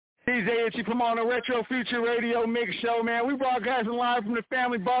DJ Itchy from on the Retro Future Radio Mix Show, man. We broadcasting live from the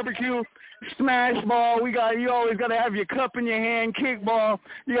Family Barbecue Smash Ball. You always got to have your cup in your hand, kickball.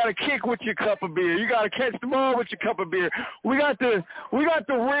 You got to kick with your cup of beer. You got to catch the ball with your cup of beer. We got the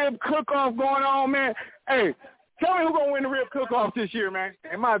rib cook-off going on, man. Hey, tell me who's going to win the rib cook-off this year, man.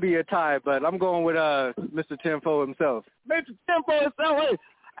 It might be a tie, but I'm going with Mr. Tenfo himself. Mr. Tenfo himself,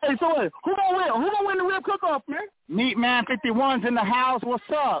 Hey, so wait, who gonna win? Who gonna win the rib cook-off, man? Meat Man 51's in the house. What's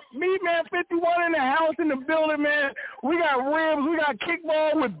up? Meat Man 51 in the house, in the building, man. We got ribs. We got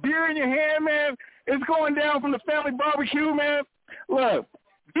kickball with beer in your hand, man. It's going down from the Family Barbecue, man. Look,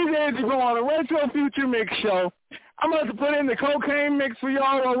 these days you go on the Retro Future Mix Show. I'm about to put in the cocaine mix for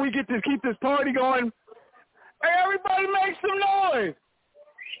y'all while we get to keep this party going. Hey, everybody make some noise.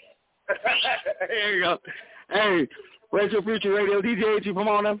 There you go. Hey. Retro Future Radio, DJ Itchy, come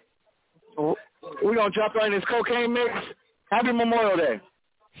on up. We're going to drop right in this cocaine mix. Happy Memorial Day.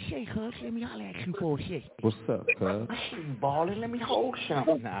 Shit, cuz, let me holler at you for a shit. What's up, cuz? I see you ballin', let me hold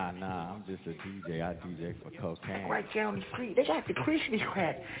something. Nah, I'm just a DJ. I DJ for cocaine. Right down the street, they got the Christmas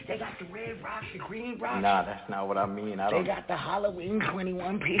crack. They got the red rocks, the green rocks. Nah, that's not what I mean. They got the Halloween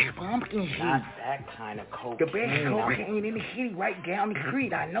 21-piece pumpkin shit. Not that kind of cocaine. The best cocaine in the city right down the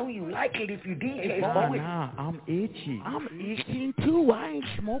street. I know you like it if you DJ for it. Nah, I'm itchy. I'm itching too. I ain't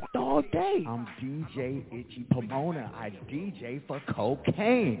smoked all day. I'm DJ Itchy Pomona. I DJ for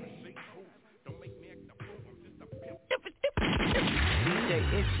cocaine. DJ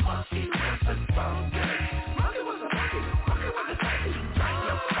Itchy. Monkey was a funky. Monkey was a funky. Monkey was a funky. Bang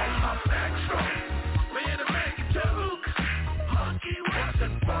your on my back strong. Man, to make it joke. Monkey was a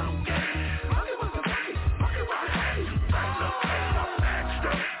funky. Monkey was a funky. Monkey was a funky. Bang your on my back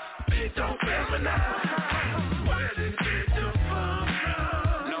strong. It don't fail me now. Where did it come from?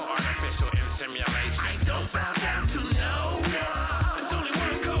 No artificial insemination. I don't bow down to no one. There's only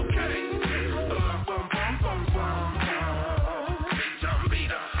one cocaine. Bum, bum, bum, bum, bum. Big John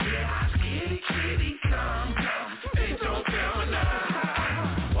Beater. Yeah, kitty, come. It don't fail me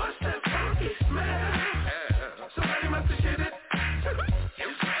now. What's that funky smell? Somebody must have hit it. You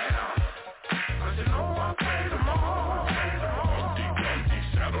smell. 'Cause you know I play them all. Humpty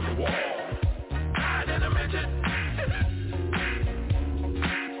sat on the wall. I didn't mention.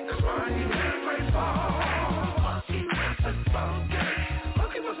 That's why he never fall. Monkey was a funky.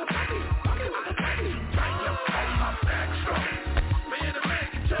 Monkey was a funky. Monkey was a funky. Bang your on my back strong. Man, to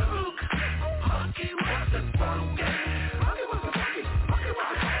make it joke. Monkey was a funky. Monkey was a funky. Monkey was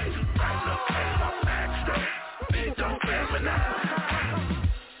a funky. Bang your on my back strong. It don't fail me now.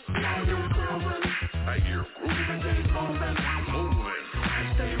 Now you're growing. I hear grooving. They moving. I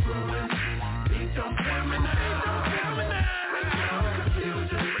stay ruined. It don't fail me now. It don't fail me now. Make no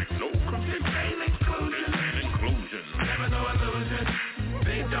confusion. Make no confusion. Ain't inclusion. Never no illusion.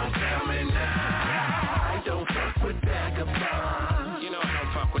 It don't fail me now. I don't fuck with vagabonds. You know I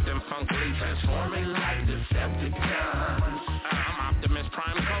don't fuck with them funkly transforming like Decepticons. I'm Optimus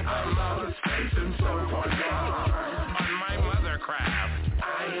Prime Coco. I'm out of space and so far gone. On my mothercraft. I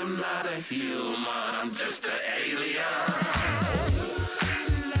am not a human. I'm just an alien.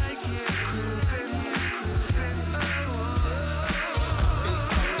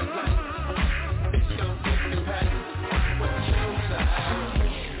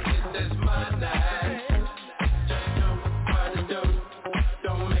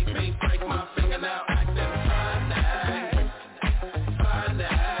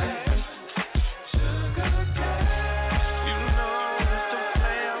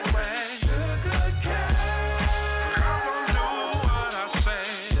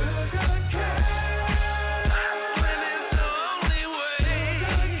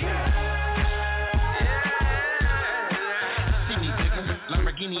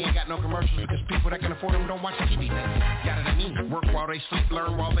 Ain't got no commercials because people that can afford them don't watch TV. Yada that mean, work while they sleep,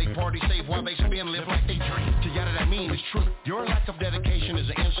 learn while they party, save while they spend, live like they dream. To yada that mean is true. Your lack of dedication is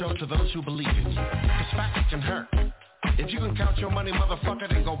an insult to those who believe in you. Cause facts can hurt. If you can count your money, motherfucker,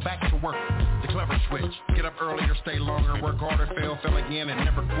 then go back to work. The clever switch. Get up earlier, stay longer, work harder, fail again, and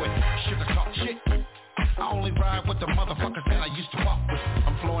never quit. Sugar talk shit. I only ride with the motherfuckers that I used to walk with.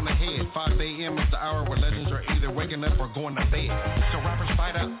 I'm flowing ahead. 5 a.m. is the hour where legends are either waking up or going to bed. So rappers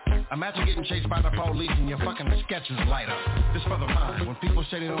fight up. Imagine getting chased by the police and your fucking sketches light up. This for the mind. When people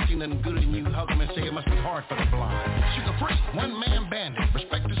say they don't see nothing good in you, hug them and say it must be hard for the blind. Sugar free, one-man bandit.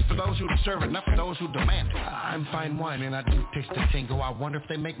 Respect is for those who deserve it, not for those who demand it. I'm fine wine and I do taste the tingle. I wonder if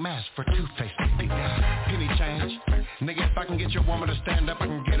they make masks for two-faced people. Penny change. Nigga, if I can get your woman to stand up, I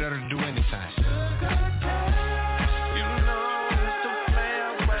can get her to do anything.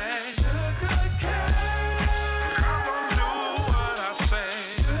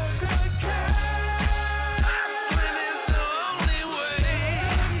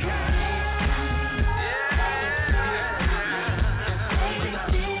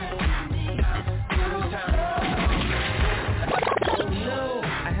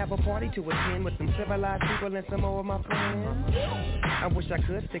 have a party to attend with some civilized people and some more of my friends. I wish I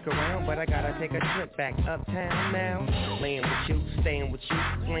could stick around, but I gotta take a trip back uptown now. Laying with you, staying with you,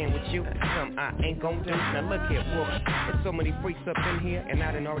 playing with you, something I ain't gon' do. Now look here, boy, there's so many freaks up in here, and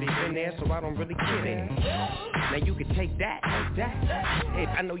I done already been there, so I don't really get it. Now you can take that. Hey,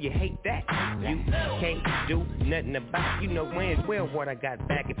 I know you hate that. You can't do nothing about. You know well what I got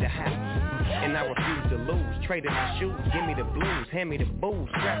back at the house, and I refuse to lose. Traded my shoes, give me the blues, hand me the booze,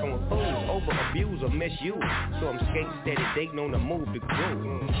 scrapping with fools, over abuse or misuse. So I'm skating steady, dating on the move to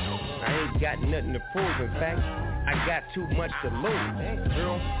groove. I ain't got nothing to prove. In fact, I got too much to lose. Hey,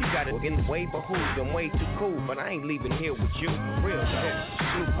 girl, you got it in the way, but who's I'm way too cool. But I ain't leaving here with you, for real.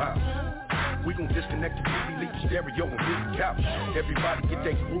 We gon' disconnect the TV, leave the stereo and leave the couch. Everybody get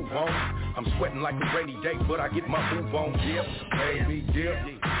their groove on. I'm sweating like a rainy day, but I get my move on. Dip, baby, dip.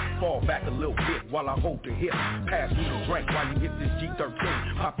 Fall back a little bit while I hold the hip. Pass me the drink while you hit this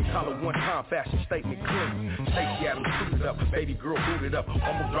G13. Pop the collar one time, fashion statement clean. Stacey Adams suited up, baby girl booted up.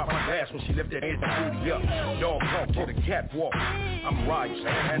 Almost dropped my glass when she left that ass and booty up. Dog talk to the catwalk. I'm riding,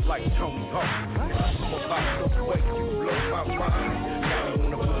 hand like Tony Hawk. Most like the way you blow my mind. Now you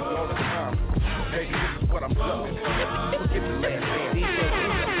wanna put it all the time. Baby, this is what I'm loving. Forget the last man.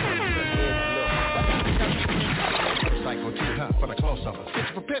 Psycho too hot for the close-up. Bitch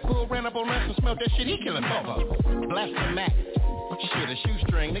for Pitbull ran up on us and smelled that shit, he killing both of them. Blast the Mac. Shit, a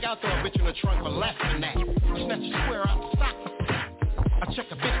shoestring. Nigga, I'll throw a bitch in the trunk for less than that. Snatch a square out the sock. I check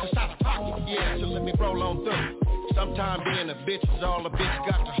a bitch just out of pocket. Yeah, so let me roll on through. Sometime being a bitch is all a bitch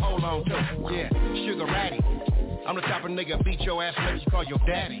got to hold on to. Yeah, sugar ratty. I'm the type of nigga beat your ass, make you call your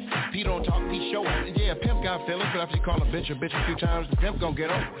daddy. Pete don't talk, Pete show up. Yeah, pimp got feelings, but after you call a bitch a few times, the pimp gon'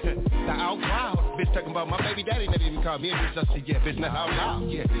 get over it. Now out loud, bitch talking about my baby daddy never even called me a bitch. I said, yeah, bitch, not out loud.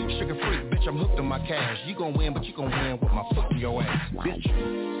 Yeah, sugar free, bitch, I'm hooked on my cash. You gon' win, but you gon' win with my foot in your ass, bitch.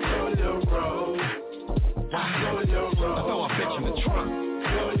 Go your road. Go your road. I throw a bitch in the trunk.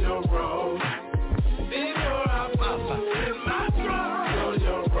 Go your road. Before I pop in my trunk. Go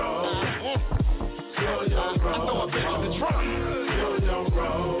your road. Go your road. I throw a bitch in the trunk. Go your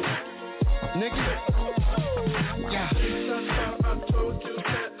road. Nigga. Yeah. I told you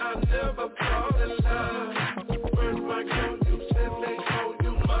that I never fall in love. Where's my code? You said they told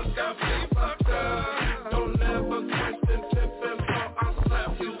you must got me fucked up. Don't ever question tipping, bro. I'll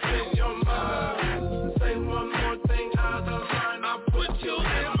slap you in your mind. Say one more thing out of line, I'll put you in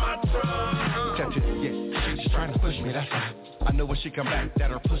my trunk. Touch it, yeah. She just trying to push me, that's all. I know when she come back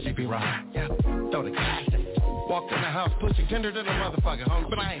that her pussy be right. Yeah, throw the gas. Walked in the house, pussy tender than a motherfucker, homie,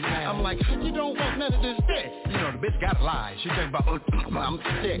 but I ain't mad. I'm like, how you don't want none of this dick? You know, the bitch gotta lie. She think about, I'm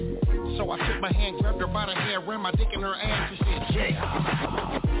sick. So I took my hand, grabbed her by the hair, ran my dick in her ass, and said,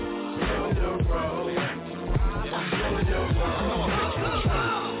 yeah. Go your road. Go your road.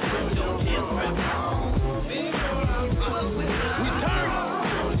 We turn.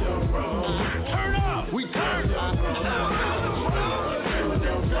 Turn up. We turn.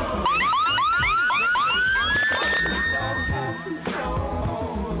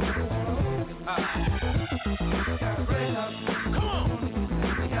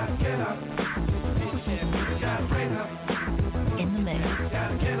 In the mix.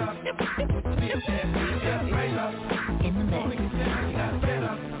 In the mix.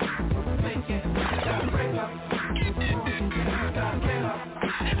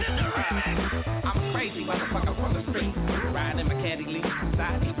 I'm crazy motherfucker from the street. Riding my caddy leaf,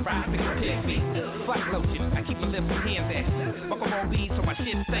 side deep fried, pick up pig feet. Fuck lotion, I keep my lips and hands at. Fuck on weed so my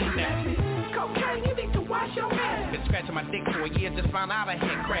shit stay nasty. Cocaine, you need to wash your ass. Been scratching my dick for a year, just found out I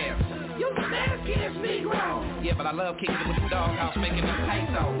had crabs. You the nasty ass Negro. Yeah, but I love kicking it with the doghouse, making them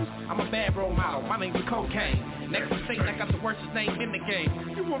pesos. I'm a bad role model, my name's Kokane. Next to Satan, I got the worst name in the game.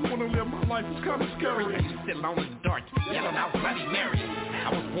 You wouldn't want to live my life, it's kind of scary. I used to sit alone in the dark, yelling out Bloody Mary.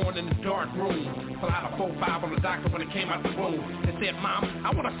 I was born in the dark room. Pull out a 4-5 on the doctor when it came out the womb. They said, Mom,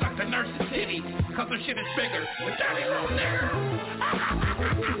 I want to suck the nurse's titty, cause her shit is bigger than dirty little nigger.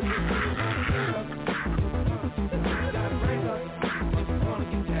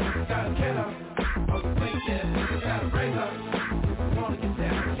 Gotta get up. On the fake ass nigga gotta break up. Wanna get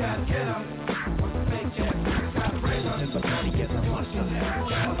down, gotta get up. On the fake ass nigga gotta break up. There's a party as a muscle.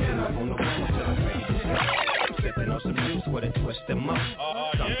 Gotta get up. On the wall till I'm ready to go. Sipping on some juice with a twist them up.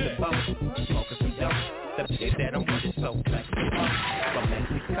 Something about smoking some dope. The shit that I'm with is so flexible. From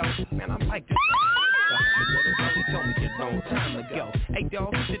Mexico, man, I like this. He told me a long time ago. Hey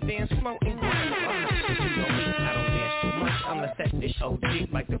dog, you should dance slow and grind. You know me, I don't dance too much. I'ma set this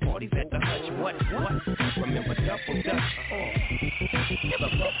OG like the parties at the Hutch. What? Remember Duffel Dutch?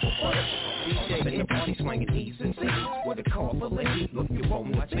 DJ in the party swinging E's and C's with a car full of heat. Look, you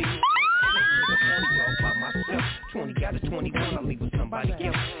won't watch me. By myself, 20 got a 21, I'll leave with somebody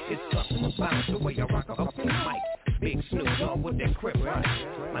else. It's something about the way I rock up the mic. Big Snoop on with that crib, right?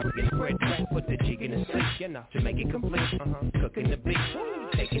 I'm getting spread track, put the jig in the seat, you know, to make it complete. Cooking the beat,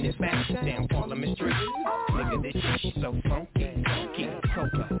 taking it back down Parliament Street. Nigga, this shit so funky,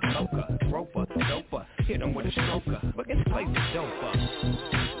 coca, loca, roper, doper. Hit 'em with a stroker, but this place is doper.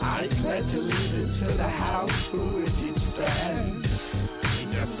 I expect to lead it to the house, who is each stand?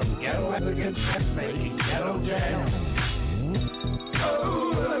 Just some ghetto elegant sex making ghetto jam.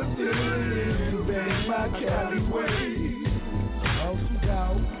 Oh, let's do it, bang my Cali way. Oh, she go.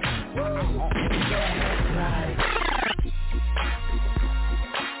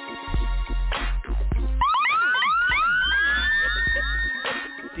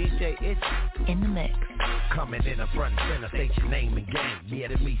 DJ Itch in the mix. Coming in the front and center, state your name and game. Yeah,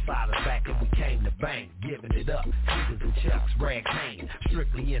 the me side us back and we came to bang. Giving it up, Sneakers and Chucks, Rag Kane.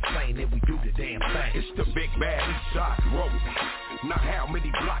 Strictly insane and we do the damn thing. It's the big bad East Side Road. Now how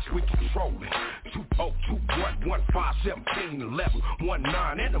many blocks we controlling? 2021 15 17 11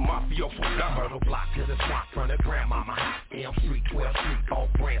 19 and the mafioso done. Myrtle block to the swamp front of grandmama house. Elm Street, 12th Street, all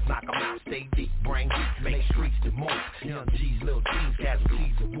brands knock 'em out. Stay deep, bring deep, make streets to move. Young G's, little teens,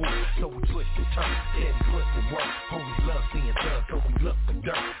 casualties of war. So we twist the turn, steady put the work. Homies love seeing thugs, so we look for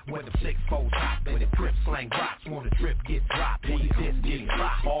dirt. When the 6-4's hot, when the crib slang rocks, when the trip gets dropped, when the disc getting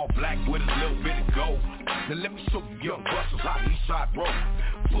hot. All black with a little bit of gold. Now let me show you young busters how East Side roll.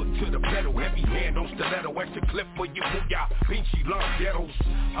 Foot to the pedal, heavy hand on stiletto. Extra clip for you, move y'all pinchy lunch ghettos.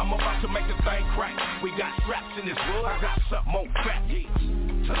 I'm about to make the thing crack. We got straps in this wood, I got something more fat, yeah.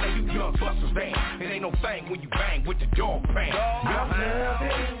 So let you young busters down. It ain't no thing when you bang with the dog pan.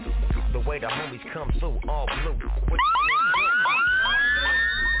 The way the homies come through, all blue.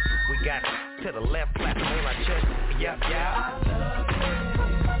 We got to the left, clap on our chest. Yup.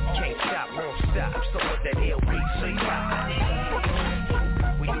 Can't stop, won't stop. So what that LBC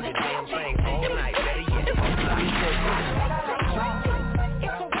we do the damn thing all night. Better yet, all night.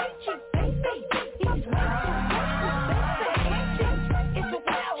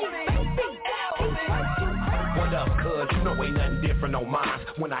 What up, cuz? You know ain't nothing different on mine.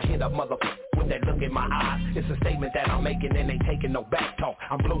 When I hit a motherfucker with that look in my eyes, it's a statement that I'm making and ain't taking no back talk.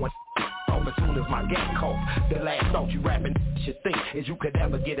 I'm blowing off as soon as my gap cough. The last thought you rapping should think is you could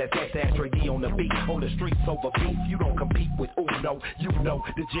ever get as Ashtray D on the beat. On the streets over beef, you don't compete with Uno. You know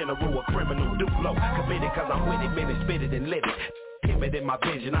the general a criminal Duplo. Committed cause I'm with it, minute, spit it and live it. Timid in my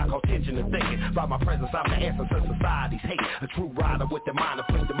vision, I call tension and thinking. By my presence, I'm the answer to society's hate. A true rider with the mind to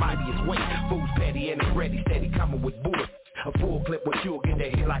put the mightiest weight. Fools petty and it's ready, steady coming with bullets. A full clip with you'll get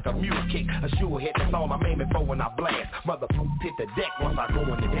that hit like a mule kick. A sure hit, that's all I'm aiming for when I blast. Motherfucker hit the deck once I go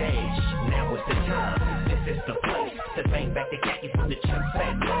in the dash. Now is the time, this is the place to bang back the khaki from the chip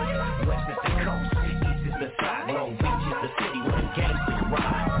fat boys. West is the coast, east is the side. Long Beach is the city where the gangsters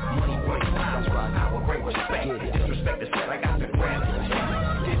ride. Money breaks down, power great respect. Disrespect is said, I got to grab it.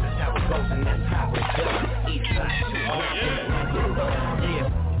 This is how it goes and that's how it goes. East side, yeah.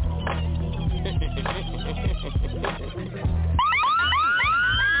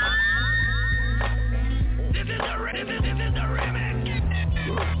 This is the remix.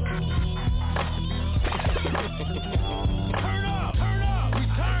 Turn up. We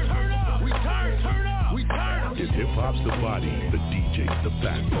turn. If hip hop's the body, the DJ's the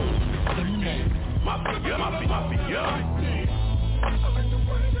backbone. Mafia.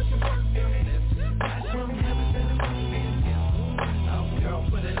 Girl,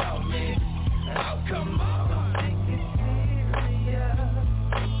 put it on me. Oh, come on.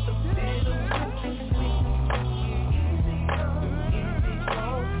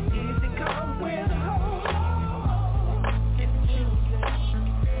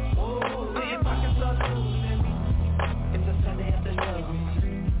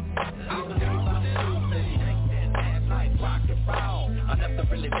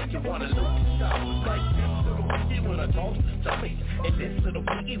 Really make you wanna lose yourself. Like this little piggy when I tossed the stomach, and this little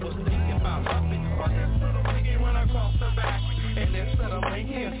piggy was thinking about nothing. But this little piggy when I crossed the back, and this little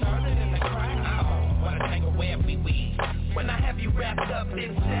piggy is turning in the crack. Oh, what a tangle where we weave when I have you wrapped up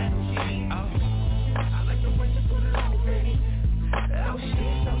in satin. Oh, I like the way you put it on me. Oh, she's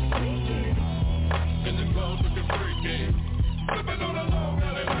so sneaky. In the clothes looking freaky, flipping on the long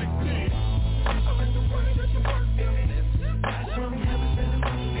and they like me. I like the way that you work it. That's from heaven.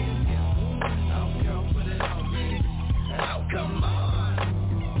 Oh, come on.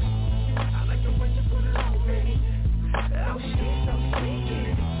 I like the way you put it on me. Oh,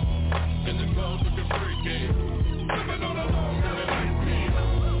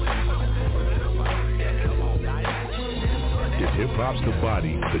 the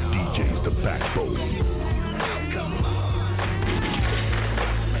body, the DJ's the backbone. Come on.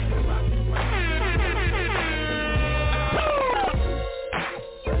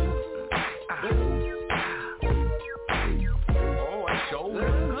 Oh, I sure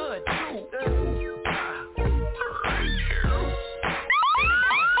look good too.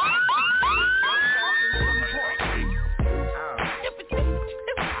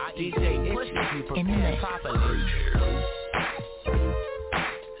 DJ Itchy, you prepare properly.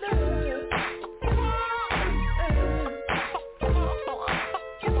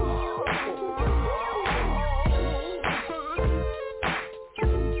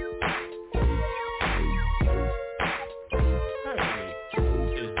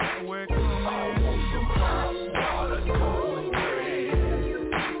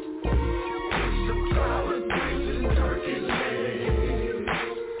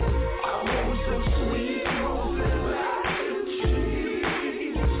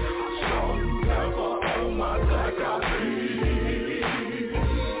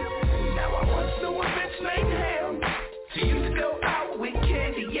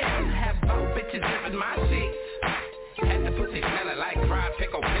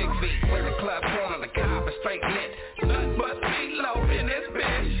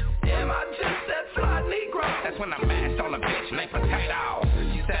 When I mashed on a bitch named Potato.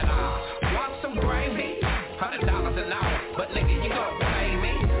 She said, want some gravy? $100 an hour, but nigga, you gon' pay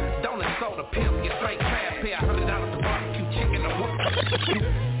me? Don't it soda pimp, you straight crab pay $100 for barbecue chicken or what?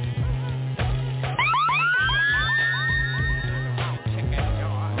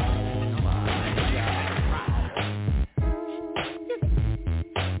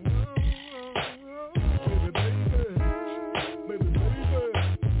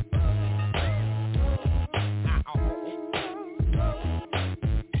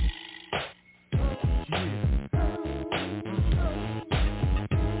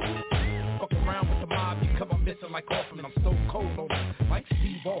 Like Orphan, I'm so cold on it, like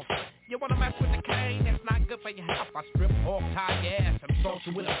Steve Austin. You wanna mess with the cane? That's not good for your health. I strip off, tie your ass, and assault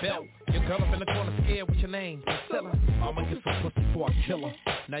you with a belt. Your girl up in the corner scared, what's your name? Priscilla. I'ma get some pussy before I kill her.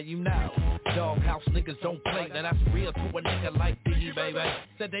 Now you know, doghouse niggas don't play. Now that's real to a nigga like Biggie, baby.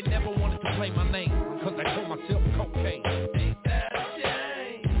 Said they never wanted to play my name, cause I told myself cocaine. Ain't that a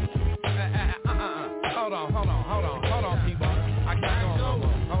shame? Hold on, people. I got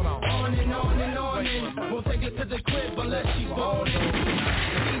going. Hold on. On and on. We'll take it to the crib unless she's boning.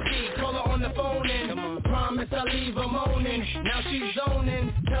 ET, call her on the phone and promise I'll leave her moaning. Now she's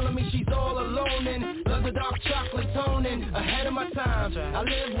zoning, telling me she's all alone and love the dark chocolate toning. Ahead of my time, I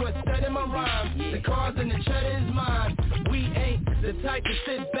live with setting my rhymes. The cars and the cheddar is mine. We ain't the type to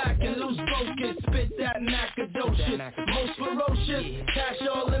sit back and lose focus. Spit that macadocious, most ferocious. Cash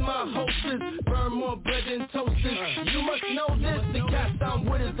all in my holsters, burn more bread than toasters. You must know this, the cats I'm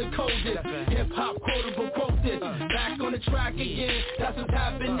with is the coldest. Hip-hop quotable quote this, back on the track again, that's what's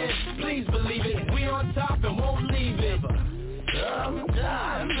happening. Please believe it, we on top and won't leave it.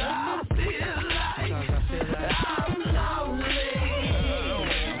 Sometimes I feel like I'm lonely.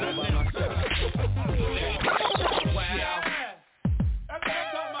 Wow.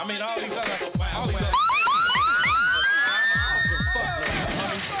 I mean, all these other we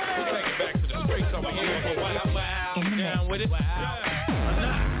take it back to the streets over here. I'm down with it. West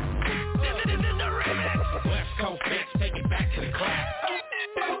Coast bitch, take it back to the class.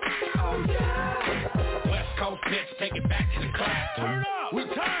 West Coast bitch, take it back to the class. Turn up. We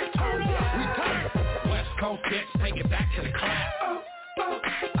turn. West Coast bitch, take it back to the class.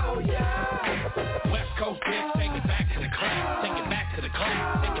 West Coast bitch, take it back to the class. Take it back to the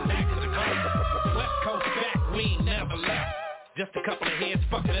class. Take it back to the class. West Coast back, we ain't never left. Just a couple of heads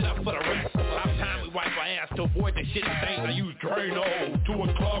fucking it up for the rest. By the time we wipe our ass to avoid the shit stains, I use Drano to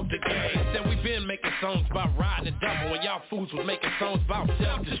unclog the game. Said we been making songs about riding the double, and y'all fools was making songs about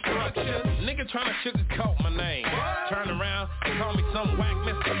self-destruction. Nigga trying to sugarcoat my name. Turn around and call me some whack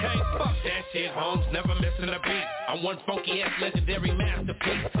Mr. K. Fuck that shit, Holmes, never missing a beat. I'm one funky ass legendary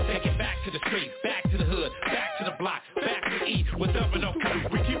masterpiece. Take it back to the street, back to the hood, back to the block, back to E. With up and up,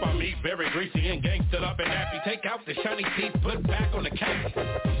 we keep our meat very greasy and gangstered up and happy. Take out the shiny teeth, put back on the cake.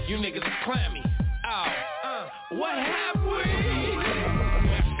 You niggas is clammy. Oh, what have we?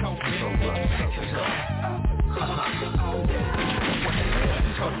 West Coast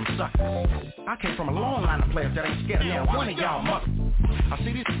I came from a long line of players that ain't scared of now one of y'all mother. I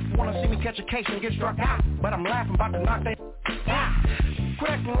see these wanna see me catch a case and get struck out, but I'm laughing about to knock they out.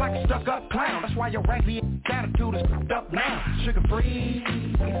 Quit acting like a stuck-up clown. That's why your raggedy attitude is f***ed up now. Sugar-free,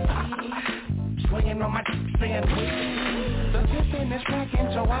 swinging on my saying the tipping is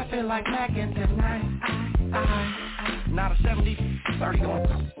cracking, so I feel like macking tonight. Not a 70-30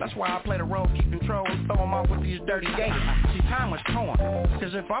 on. That's why I play the role, keep control, and throw them off with these dirty games. See, time was torn.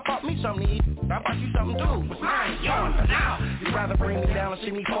 Cause if I bought me something to eat, I bought you something too. But I ain't yours for now. You'd rather bring me down and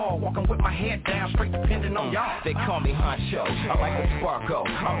see me fall, walking with my head down, straight depending on y'all. They call me Honcho, I like the Sparko.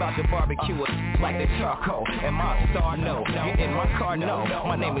 I'm about to barbecue it like the charcoal. And my star, no. You in my car, no.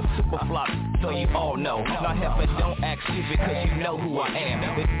 My name is Superflop, so you all know. Now heifer, don't act stupid, cause you know who I am.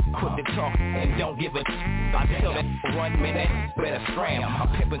 Quit the talk and don't give a I tell that run minute, better scram. I'm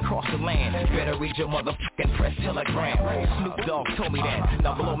pimping across the land, better read your motherfucking press telegram. Snoop Dogg told me that,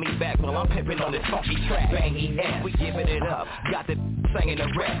 now blow me back while I'm pimping on this funky track. Bangy ass, we giving it up, got the singing the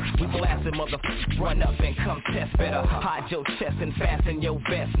rap. We blasting motherfuckers, run up and come test. Better hide your chest and fasten your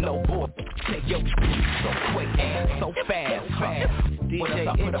vest. No boy, take your so quick and so fast.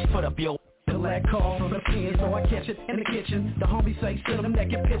 DJ put up your collect calls from the pen, so I catch it in the kitchen. The homies say send them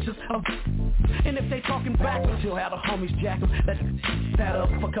naked pictures of, and if they talking backwards, you'll have the homies jack them. Let's that up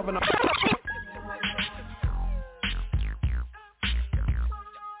for covering up.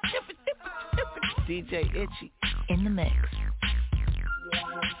 DJ Itchy in the mix.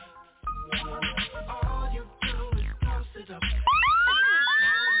 All you do is post it up.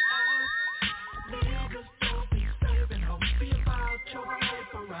 Niggas don't be saving hope. Be about your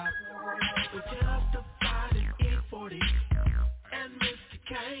paper route. We justified in E40 and Mr.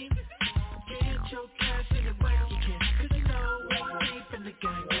 Kane. Get your cash in the way you can, cause you know we're deep in the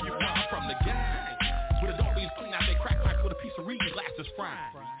game. When you run from the gang, with a dog being clean out, they crack pipes with a piece of reed glass is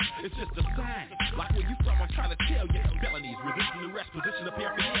frying. It's just a sign, like when you someone trying to tell you felonies, resisting arrest, position of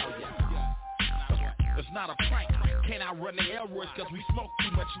paraphernalia. It's not a prank, can't outrun the airways cause we smoke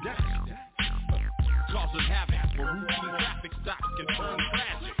too much down. Causing havoc, where routine traffic stops can turn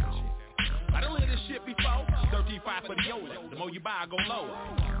tragic. I done lived this shit before, 13.5 for the YOLO, the more you buy, I go lower.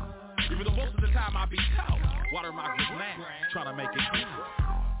 Even though most of the time I be tall, water my good man, trying to make it good.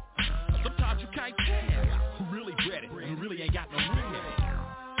 Sometimes you can't tell who really read it, who really ain't got no real.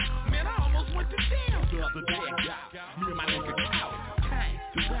 Man, I almost went to jail the other day, y'all. Me and my nigga Cow came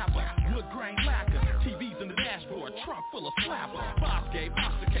to rapper, wood grain lacquer, TVs in the dashboard, trunk full of slapper. Boss gave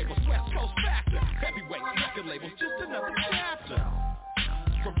monster cables, West Coast factor, heavyweight record labels, just another chapter.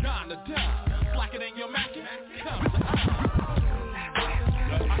 From dawn to dawn, like it in your Mac, come to us.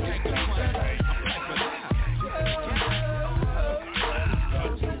 I can't complain, I'm piping out.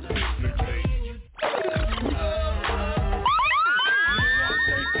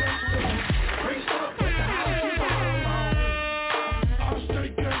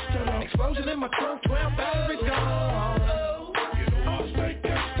 Explosion in my trunk, 12 batteries gone. I'll stay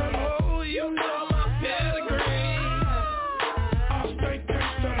gangsta, oh, you know my pedigree. I'll stay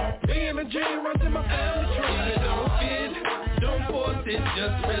gangsta, me and the G runs in my family tree. Don't fit, don't force it,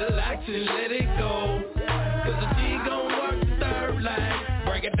 just relax and let it go. Cause the G gon' work the third leg,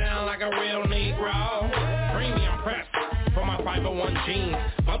 break it down like a real Negro. Premium press for my 501 jeans,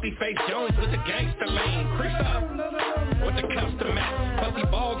 bumpy face Jones with the gangsta lean. Crease up with the custom mat, pussy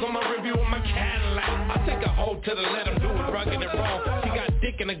balls on my review of my Cadillac. I take a hold to the let him do it rugged and raw. She got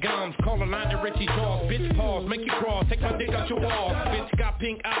dick in the gums, call her line the Richie Jaws. Bitch pause, make you crawl, take my dick out your wall. Bitch got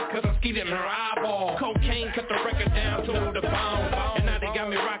pink eye cause I'm skeeted in her eyeball. Cocaine cut the record down to the bone. And now they got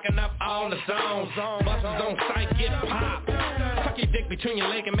me rocking up all the zones. Buses on sight, get popped. Tuck your dick between your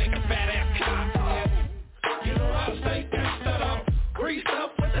leg and make a fat ass cop. You know I stay gangsta up, greased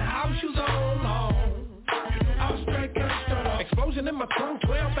up with the house shoes on. I'll stay gangsta up. Explosion in my trunk,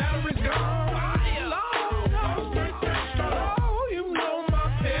 12 batteries gone. I'll stay gangsta up. Oh, you know my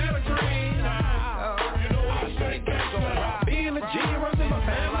pedigree. You know I stay gangsta up. Me and the G runs in my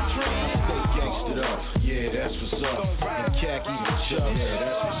family tree. Stay gangsta up, yeah, that's what's up. And khaki and Chuck, yeah,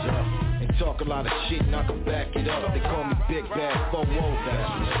 that's what's up. And talk a lot of shit and I can back it up. They call me Big Bad 4-0, that's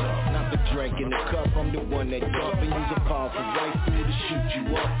what's up. Not the drink in the cup, I'm the one that dump and use a powerful rifle to shoot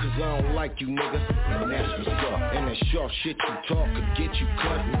you up. Cause I don't like you niggas, and that's what's up. And that short shit you talk could get you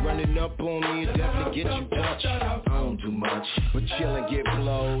cut. And running up on me, it definitely get you touched. I don't do much, but chill and get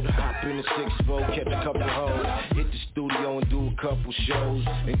blowed. Hop in the 6-4, kept a couple hoes. Hit the studio and do a couple shows.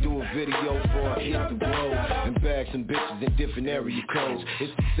 And do a video before I hit the road. And bag some bitches in different area codes.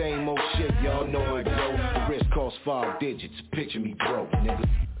 It's the same old shit, y'all know how it go. The wrist costs 5 digits, picture me broke, nigga.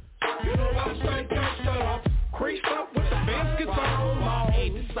 You know I stay gangsta up, creased up with the biscuits on.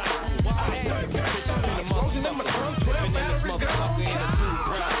 Ain't disciple, why? Explosion in my trunk, 12 batteries gone.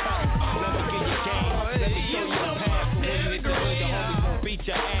 Never get your game, let me show you a path. When you hit the hood, the homies gon' beat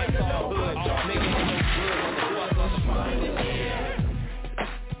your ass all hood. Nigga, you no good on the floor, so smart in the air.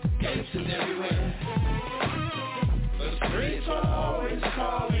 Gangsters everywhere. The streets are always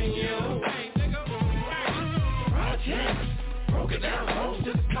calling you. Project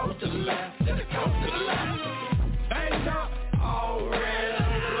coast to the left, to the coast to the left. Banged up, already.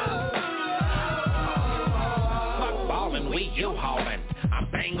 Fuck ballin', we you haulin'. I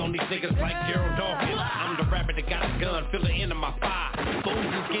bang on these niggas like Gerald Dawkins. I'm the rabbit that got a gun, fill the end of my fire. Fools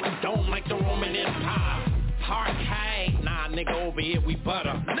is getting domed like the Roman Empire. Parkay, nah nigga over here we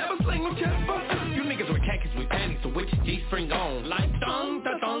butter. Never sling with chest buster. You niggas with khakis with panties, so which G-string on? Like dong,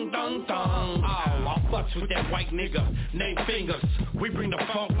 da dong, dong, dong. Oh, I'll fucks with that white nigga named Fingers. We bring the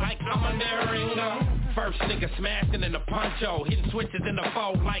funk like I'm a Neringa. First nigga smashing in the poncho, hitting switches in the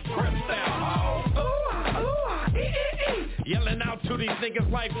fold like grip style. Oh, yelling out to these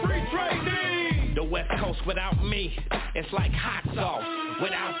niggas like free trading. The West Coast without me, it's like hot sauce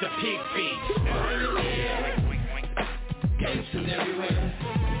without the pig feet. Gangsters everywhere,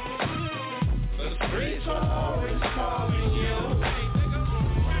 but the streets are always calling you.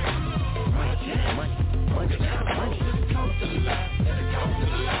 Money, money, money, to the coast to the left, to the coast to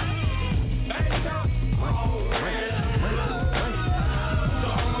the left. Banged up, already.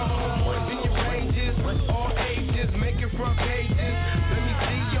 Boys in your ranges, all ages, making front pages. Let me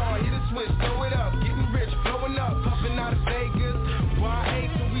see y'all, hit a switch, throw it up, getting rich, blowing up, puffing out of Vegas. Why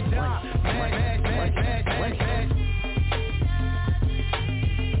ain't till we die? Bag.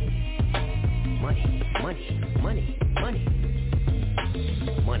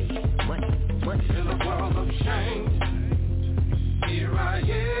 Money. In the world of change, here I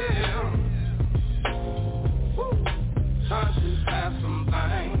am. Woo. Time to have some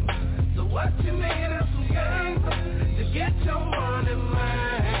things. So what you need is some games to get your money,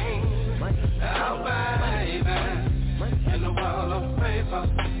 man. Oh, baby. In the world of paper.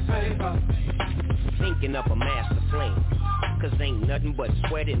 Thinking up a master plan, cause ain't nothing but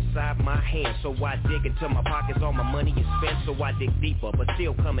sweat inside my hands. So I dig into my pockets, all my money is spent. So I dig deeper, but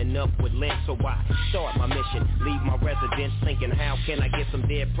still coming up with length. So I start my mission, leave my residence, thinking how can I get some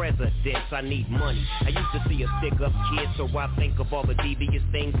dead presidents? I need money. I used to see a stick-up kid, so I think of all the devious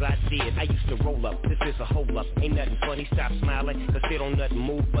things I did. I used to roll up, this is a hold-up, ain't nothing funny, stop smiling, cause it don't nothing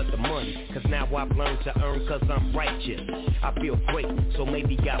move but the money. Cause now I've learned to earn cause I'm righteous. I feel great, so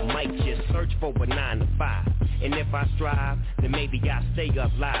maybe I might just search for a 9 to 5. And if I strive, then maybe I stay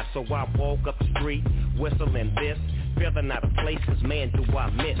alive. So I walk up the street, whistling this, feeling out of place, cause man do I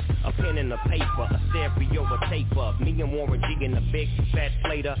miss a pen and a paper, a stereo, a tape of me and Warren G in a big fat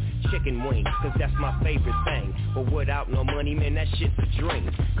plate of chicken wings, cause that's my favorite thing. But without no money, man, that shit's a dream.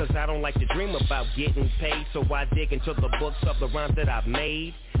 Cause I don't like to dream about getting paid, so I dig into the books of the rhymes that I've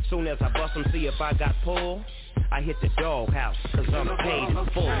made. Soon as I bust them, see if I got pulled, I hit the doghouse, cause I'm paid in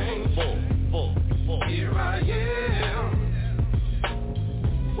full. Here I am.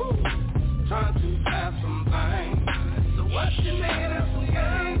 Woo. Trying to have some things. So what you need is some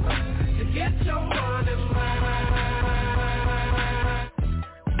games to get your money, man.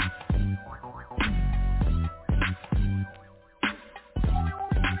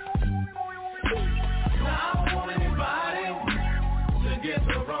 Now I don't want anybody to get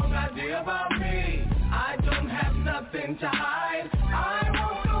the wrong idea about me. I don't have nothing to hide. I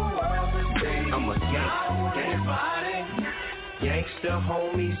want the world to see. I'm a gangsta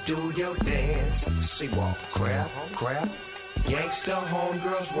homies, do your dance. See walk, crap. Gangsta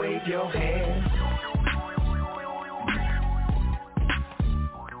homegirls, wave your hands.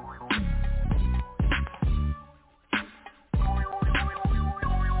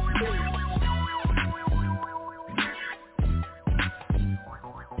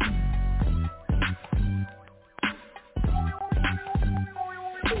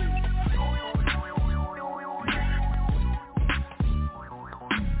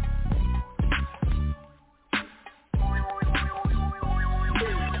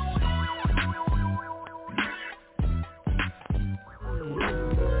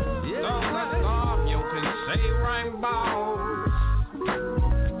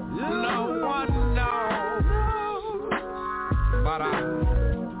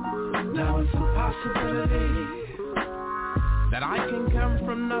 That I can come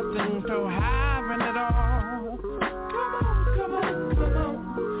from nothing to having it all. Come on.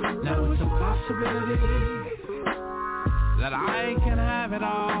 Now it's a possibility that I can have it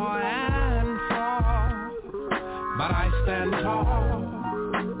all and fall. But I stand tall.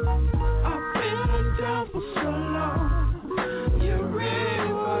 I've been down for so long. You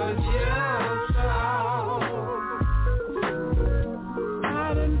really was your soul. I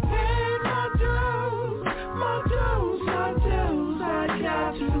done paid my dues. I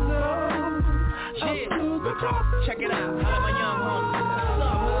got to go. Check it out, how my young homies. What's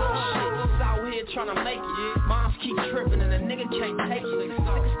up, shit, just out here trying to make it. Moms keep tripping and a nigga can't take it.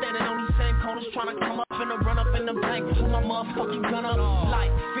 Niggas standing on these same corners trying to come up and run up in the bank. Put my motherfucking gun up. Like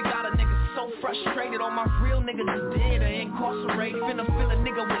frustrated. All my real niggas is dead or incarcerated. Finna feel a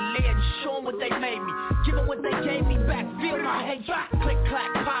nigga with lead and show 'em what they made me. Give 'em what they gave me back, feel my hate back. Click,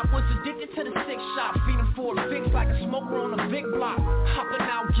 clack, pop, was addicted to the six shot. Feeding for a fix like a smoker on a big block. Hopping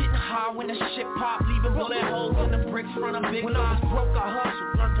out, getting high when the shit pop. Leaving bullet holes in the bricks front of big. When I was broke, I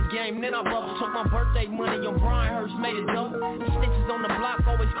hustled, learned the game, then I bubbled. Took my birthday money, on Brian Hurst made it double. Snitches on the block,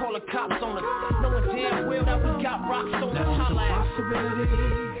 always call the cops on us. Knowing damn well that we got rocks on us. Holla at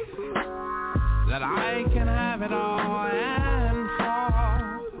that I can have it all and fall,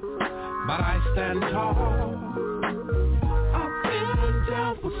 but I stand tall. I've been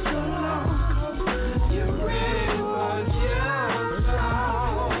down for so long. You really was your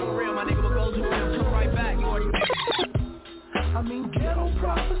soul. Real, my nigga, what goes around, come right back. You already. I mean, ghetto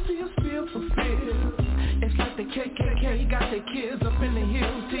prophecy is still fulfilled. It's like the KKK got their kids up in the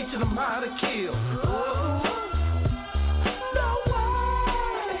hills, teaching them how to kill. Oh.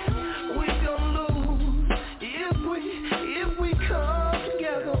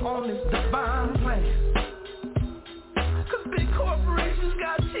 On this divine plan, 'cause big corporations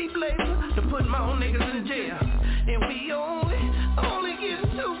got cheap labor to put my own niggas in jail, and we only get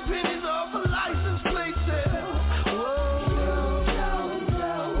 2 pennies off a license plate sale. Whoa, you don't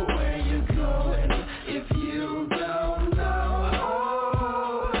know where you're going if you don't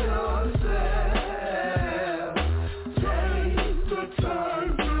know yourself. Take the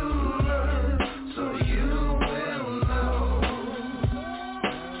time to learn so you will know.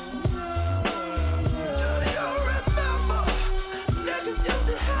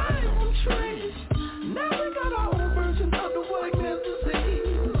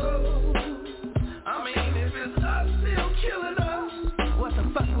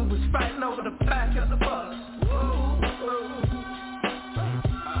 Fighting over the back of the bus. Whoa, whoa.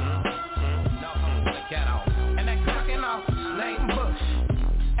 The cat off. And that cracking off name Bush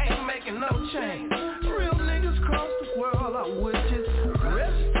ain't making no change. Real niggas cross the world are witches.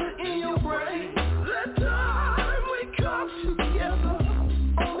 Rest in your brain. That time we come together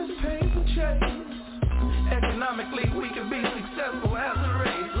on this paper chase. Economically we can be successful as a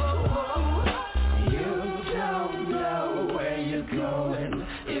race. Whoa. You don't know where you're going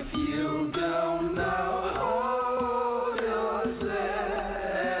if you don't know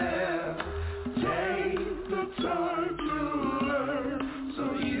yourself. Take the time to learn so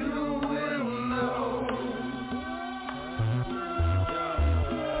you will know.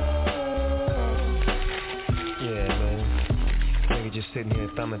 Yeah, man. Nigga just sitting here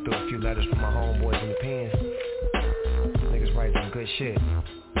thumbing through a few letters from my homeboys in the pen. Niggas writing some good shit.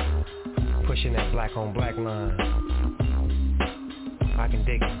 Pushing that black on black line. I can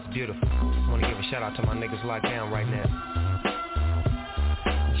dig it, it's beautiful. Wanna give a shout out to my niggas locked down right now.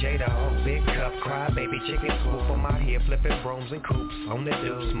 J-Dog, big cup, cry, baby, chicken swoop. I'm out here flipping brooms and coops. On the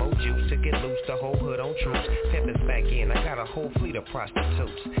deuce, smoke juice to get loose, the whole hood on troops. Pimpins back in, I got a whole fleet of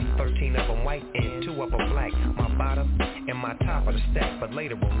prostitutes. 13 of them white and 2 of them black. My bottom and my top of the stack, but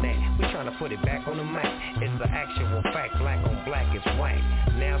later on that, we tryna put it back on the map. It's the actual fact, black on black is whack.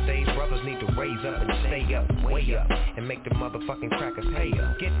 Nowadays, brothers need to raise up and stay up, way up, and make the motherfucking crackers pay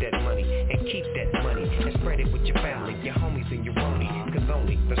up. Get that money and keep that money, and spread it with your family, your homies and your roni, 'cause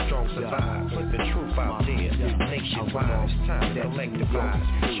only the strong survive. Put the truth out there, nationwide. It's time to collect the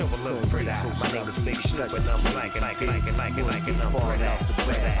vibes. Show a little pretty. My name is Big Snoop and I'm like it, I'm pretty. I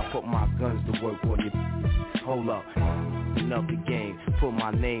put my guns to work on you. Hold up, enough the game. Put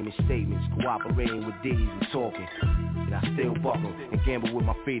my name in statements, cooperating with D's and talking. And I still buckle and gamble with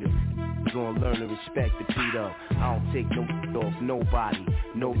my freedom. You gonna learn to respect the beat up. I don't take no off nobody.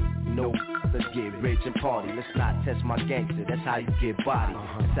 No, let's get rich and party. Let's not test my gangster, that's how you get body.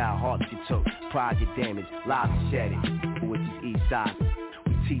 That's how hearts get took, pride get damaged, lives get shattered. With these east side,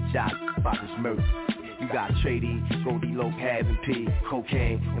 we teach out about this murder. You got Trady, Goldie Loke, having P,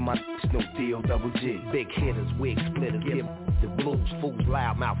 Kokane, and my Snoop D-O-double-G. Big hitters, wig splitters, give the blues. Fools,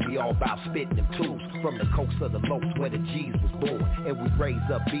 loudmouth, we all about spitting them tools. From the coast of the Lokes where the G's was born. And we raise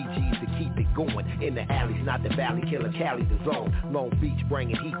up BGs to keep it going. In the alleys, not the valley, killer Cali, the zone. Long Beach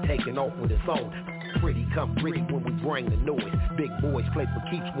bringing heat, taking off with its own. Pretty come pretty when we bring the noise. Big boys play for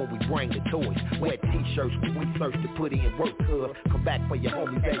keeps when we bring the toys. Wet t-shirts when we search to put in work, cuz. Come back for your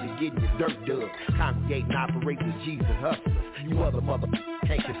homie, baby, getting your dirt dug. Congregating, operating G's and hustlers. You other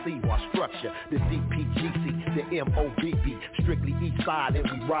can't conceive our structure. The DPGC, the MOBB. Strictly east side and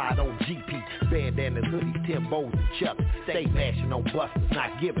we ride on GP. Bandanas, hoodies, Timbos and Chucks. Stay mashing on busters,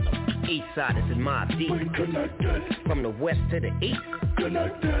 not giving them. East side is in my deep. From the west to the east.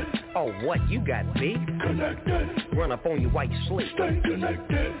 Connected. Oh, what you got, B? Connected. Run up on your white sleep. Stay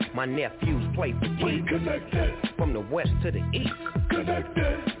connected. My nephews play for keeps. From the west to the east.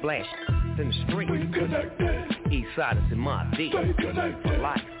 connected. Flash in the street. We connected. East side is in my D. Stay connected. For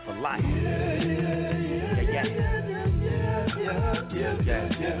life, for life. Yeah.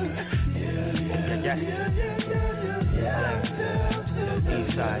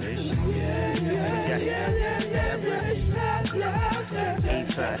 East side is.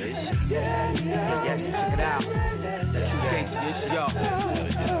 East side is. Check it out. Yo.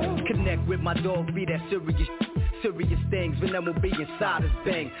 Connect with my dog, be that serious things, when them will be inside us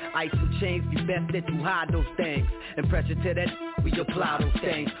bang. Ice and chains, be best that you hide those things. And pressure to that, we apply those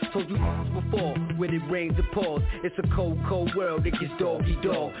things. Told you before, when it rains it pours. It's a cold, cold world, it gets doggy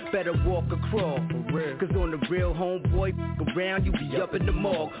dog. Better walk or crawl, cause on the real homeboy, around you be up in the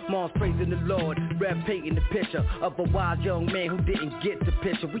morgue. Mom's praising the Lord, rap painting the picture of a wild young man who didn't get the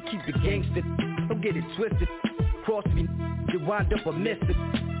picture. We keep the gangster, don't get it twisted. Cross me, you wind up a mystic.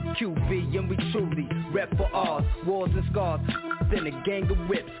 QB and we truly rep for ours. Wars and scars, then a gang of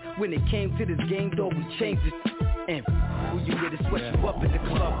whips. When it came to this game though, we changed it. And who you with to switch you up in the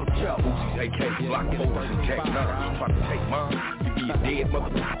club with Joe? AK, block forward, and Jack Nuts. Try to take mine, you be a dead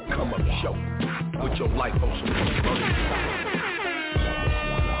motherfucker. Come up the show, put your life on some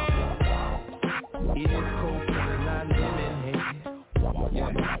It's cold, not living here. Yeah,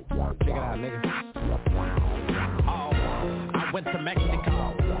 check it out, nigga. Oh, I went to Mexico.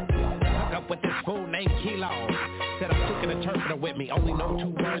 Up with this fool named Kilo. Said I took an interpreter with me. Only know 2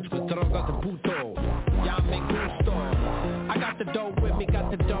 words with drogas and puto. Y'all make gusto. I got the dough with me, got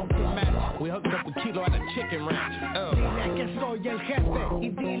the dough to match. We hooked up with Kilo at a chicken ranch. Dile que soy el jefe y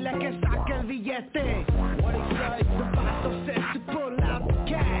dile que saque el billete. What he say? The vato says to pull out the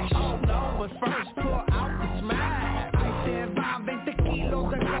cash. Oh no, but first pull out the smash. Ahí te va 20 kilos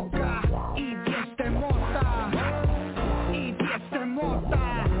de coca y 10 de mota. Y 10 de mota.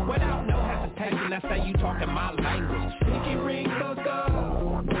 Without no hesitation, that's how you talking my language. Pinky ring hook up.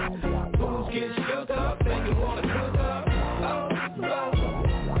 Fools get shook up, then you wanna cook up. Oh, no.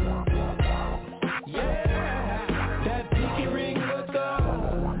 Yeah, that pinky ring hook up.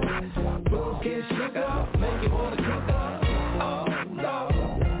 Fools get shook up, make you wanna cook up. Oh, no.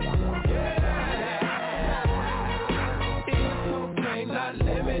 Yeah. It's cocaine, not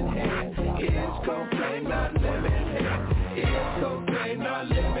lemon hair. It's cocaine, not lemon hair. It's cocaine, not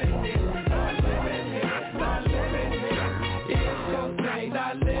lemon hair.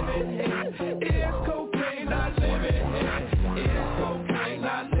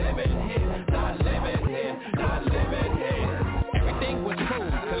 Everything was cool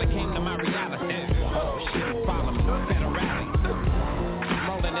till it came to my reality. Oh shit, follow me, better rally.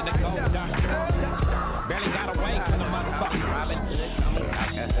 Rolling in the cold dark. Barely got away from the motherfucking rally.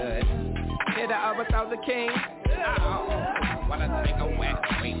 Hit the overthrow the king. Oh, what a nigga wait.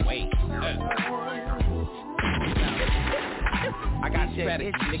 I got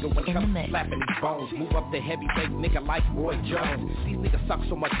strategy, nigga, when it comes to slapping these bones. Move up the heavyweight nigga like Roy Jones. These niggas suck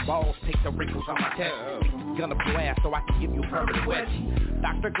so much balls, take the wrinkles on my chest. Gonna blast so I can give you a permanent wedgie.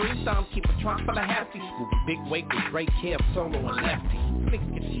 Dr. Green Thumb, keep a trunk full of hefties. Swoopy big weight with Ray Kev, solo and lefty.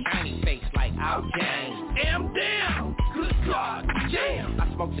 Niggas get shiny face like Al James. Damn, good God, jam.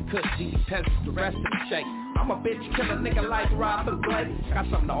 I smoke the kush, these peasants, the rest of the shake. I'm a bitch killer nigga like Robert Blake. Got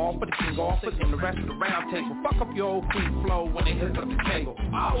something to offer the king offers and the rest of the round table. Fuck up your old free flow when they hook up the table.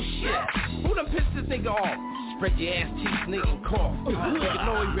 Oh shit, who done pissed this nigga off? Spread your ass cheeks, nigga, and cough. Nigga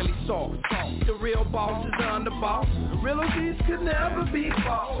know he really soft. The real boss is on the boss. The real OGs could never be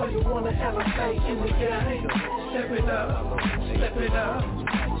boss. So you wanna have a fight in the game? Step it up, step it up.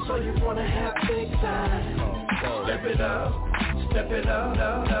 So you wanna have big time? Step it up, step it up,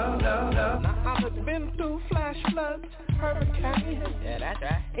 no. Now I've been through flash floods, hurricanes. Yeah, that's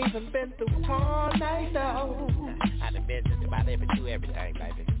right. Even been through tornadoes. I done been just about everything, baby.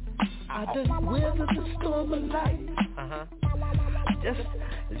 I done weathered the storm of life.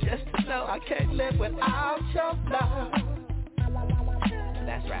 Just to know I can't live without your love.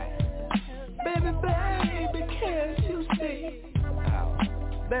 That's right. Baby, can't you see? Oh.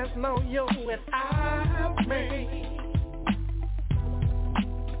 There's no you without me.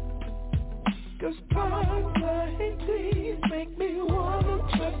 'Cause times like these make me wanna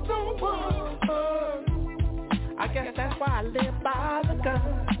trust no one. I guess that's why I live by the gun.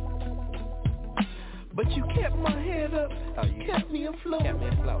 But you kept my head up, kept me afloat.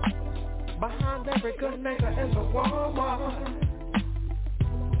 Behind every good nigga is a woman.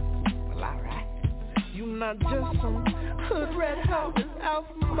 Well, alright. You not just some hood red houses out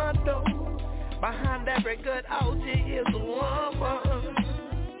from my door. Behind every good OG is a woman.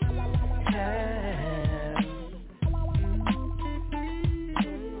 Yeah.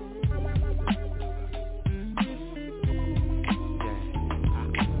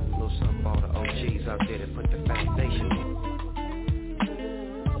 OGs out there that put the foundation in.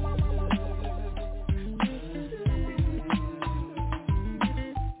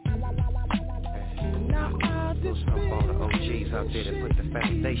 OGs out there that put the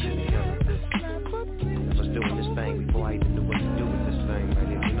foundation together. I was doing this thing before I even knew what to do with this thing right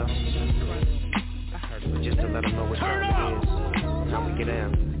here, you know? But just to let them know what time it is and how we get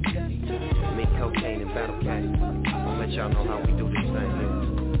down. Me, Kokane, and Battle Cat. I'll let y'all know how we do this thing here.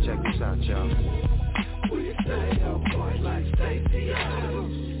 Check this out, y'all.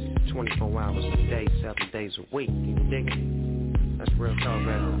 24 hours a day, 7 days a week. Can you dig it? That's real talk,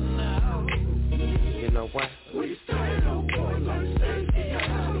 man. You know what? That's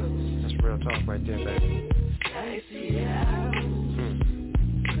real talk right there, baby.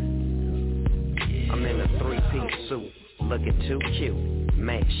 I'm in a 3-piece suit, looking too cute,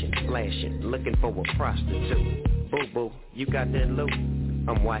 mashing, flashing, looking for a prostitute. Boo-boo, you got that loot?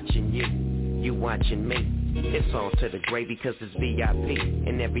 I'm watching you watching me. It's all to the gravy cause it's VIP,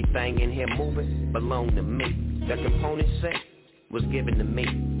 and everything in here moving belong to me. The component set was given to me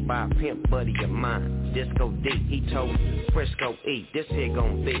by a pimp buddy of mine, Disco D. He told Frisco E, this here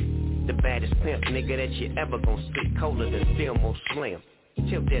gon' be the baddest pimp nigga that you ever gon' see. Colder than Fillmore Slim,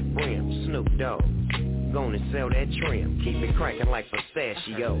 tilt that brim, Snoop Dogg. Gonna sell that trim, keep it cracking like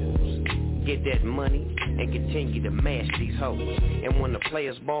pistachios. Get that money and continue to mash these hoes. And when the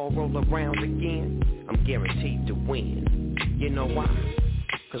players ball roll around again, I'm guaranteed to win. You know why?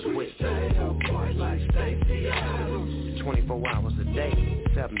 Cause we're 24 hours a day,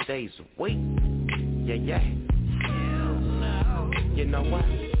 7 days a week. Yeah. You know what?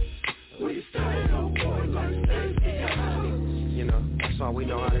 You know, that's all we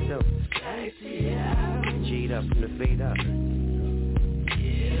know how to do. G'd up from the feet up.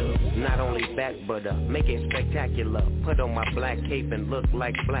 Not only back but up, make it spectacular. Put on my black cape and look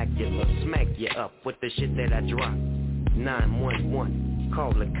like Blackula. Smack you up with the shit that I drop. 911.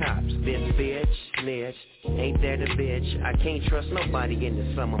 Call the cops, bitch, snitch. Ain't that a bitch? I can't trust nobody in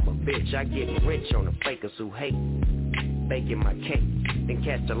the sum of a bitch. I get rich on the fakers who hate. Baking my cake, then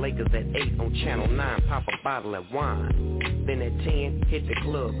catch the Lakers at 8 on Channel 9. Pop a bottle of wine. Then at 10, hit the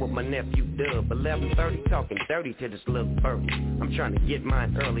club with my nephew Dub. 11:30, talking dirty to this little birdie. I'm trying to get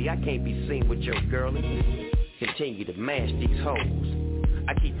mine early, I can't be seen with your girlie. Continue to mash these hoes.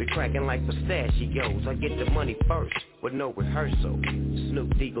 I keep it cracking like pistachios. I get the money first with no rehearsal.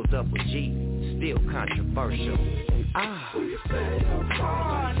 Snoop Deagle's up with G, still controversial. And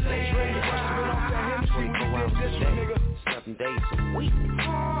 24 hours a day, 7 days a week.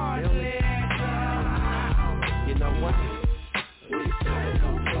 You know what?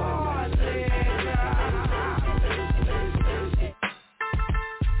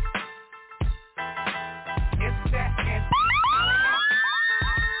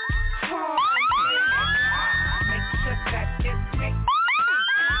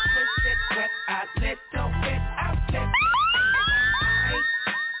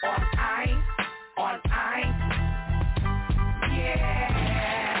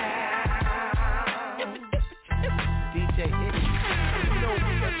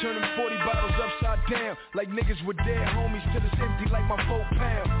 Turn them 40 bottles upside down, like niggas with dead homies till it's empty like my 4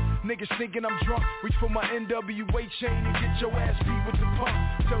 pound. Niggas thinking I'm drunk, reach for my NWA chain and get your ass beat with the pump.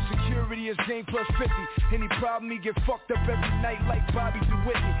 Tell security it's game plus 50. Any problem, he get fucked up every night like Bobby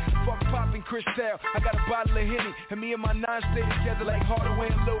DeWittney. Fuck poppin' Cristal, I got a bottle of Henny, and me and my 9 stay together like Hardaway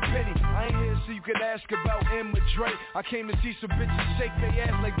and Lil Penny. I ain't here so you can ask about M or Dre. I came to see some bitches shake their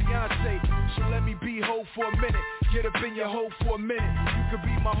ass like Beyonce. So let me be hoe for a minute, get up in your hoe for a minute. You could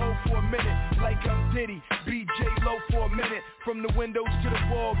be my hoe for a minute, like I'm Diddy, BJ Low for a minute. From the windows to the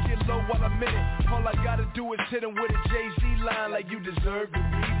wall, get low while I'm in it. All I gotta do is hit him with a Jay-Z line, like you deserve to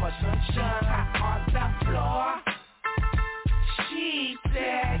be my sunshine. On the floor, she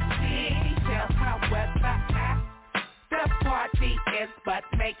sexy. Tell her what the party is, but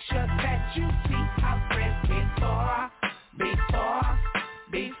make sure that you see how friends before.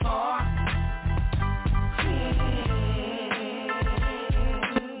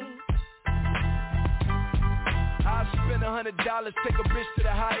 I'll spend $100, take a bitch to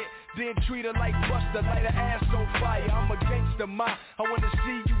the Hyatt, then treat her like Buster, light her ass on fire. I'm a gangster, ma. I wanna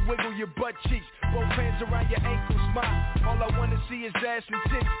see you wiggle your butt cheeks, both hands around your ankles, ma. All I wanna see is ass and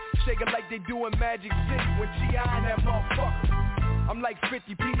titties, shake it like they do in Magic City when T.I. and that motherfucker. I'm like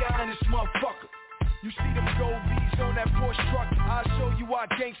 50 P.I. in this motherfucker. You see them gold V's on that Porsche truck, I'll show you why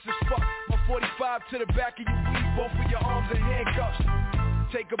gangsters fuck. My 45 to the back of your weave, both of your arms in handcuffs.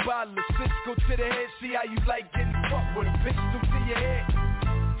 Take a bottle of Cisco to the head, see how you like getting fucked with a pistol to your head.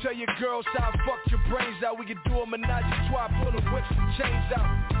 Tell your girls how I fucked your brains out, we can do a menage a trois, pull the whips and chains out.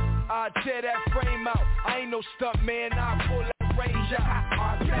 I tear that frame out. I ain't no stunt man, I pull that range out.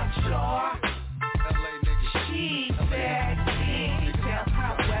 LA niggas. She said, she tell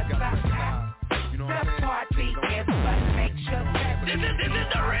her what's up. The party is what makes you happy. This is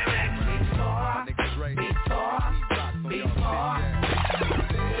the remix. Before.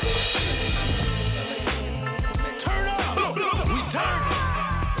 Turn up.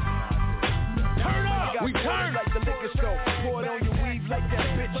 We turn like the liquor store. Pour it on your weave like that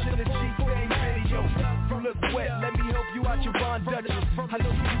bitch in the G-Thing video. You look wet, let me help you out your Von Dutchess. I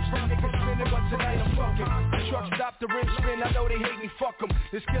know you used to niggas spinning, but tonight I'm fucking. The truck stop the rim spin, I know they hate me, fuck them.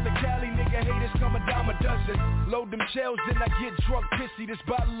 This Killer Cali nigga haters come a dime a dozen. Load them shells, then I get drunk pissy. This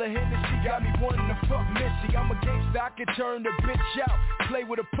bottle of Hennessy got me wanting to fuck Missy. I'm a gangsta, I can turn the bitch out. Play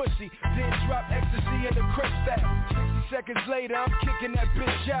with a pussy, then drop ecstasy in the crisp out. 60 seconds later, I'm kicking that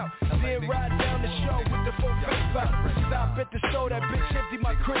bitch out. Then ride down the show with the full face out. Stop at the store, that bitch empty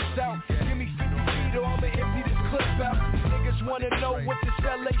my crisp out. Give me 50 feet or I'ma empty this clip out. Niggas wanna know what this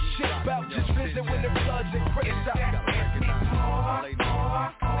LA shit about. Just visit when the bloods and crisp out.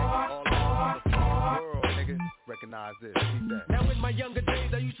 Recognize this, keep that. Now in my younger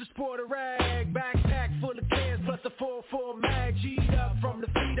days I used to sport a rag, backpack full of cans plus a 4-4 mag. G'd up from the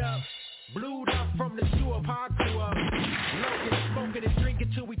feet up, blued up from the shoe up, how I grew up. Smoking, smoking and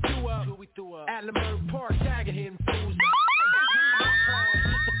drinking till we threw up. At Leimert Park, tagging him fools.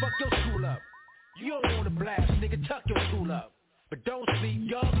 Just to fuck your school up. You don't wanna blast, nigga, tuck your tool up. But don't sleep,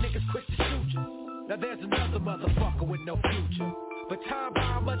 young niggas quick to shoot you. Now there's another motherfucker with no future. But time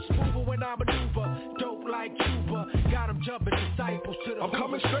by much smoother when I maneuver. Dope like Cuba, got them jumping disciples to the I'm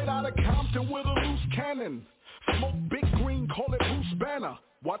coming straight out of Compton with a loose cannon. Smoke big green, call it Bruce Banner.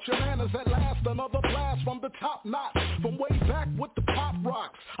 Watch your manners at last, another blast from the top notch. From way back with the pop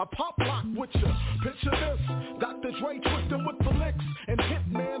rocks, I pop lock with ya. Picture this, Dr. Dre twisting with the licks, and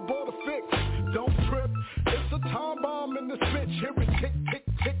Hitman bought a fix. Don't trip, it's a time bomb in this bitch. Hear it tick, tick,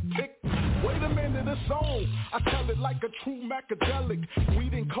 tick, tick. Wait a minute, it's on. I tell it like a true macadelic.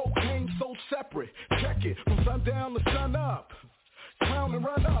 Weed and cocaine so separate. Check it, from sundown to sun up. Clown and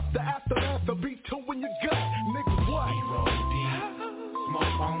run up, the aftermath will be two in your gut. Niggas what? We roll deep,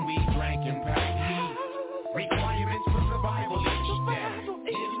 smoke on weed, drank and pack heat. Requirements for survival each day.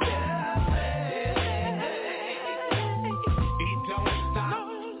 It don't stop,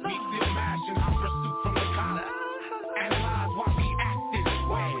 we still mashing our pursuit from the cops. Analyze why we act this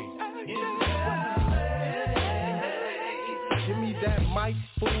way. Give me that mic,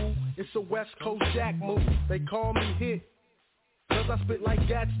 fool. It's a West Coast Jack move. They call me hit, cause I spit like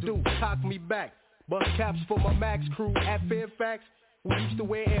Gats do. Cock me back. Bust caps for my Max crew at Fairfax. We used to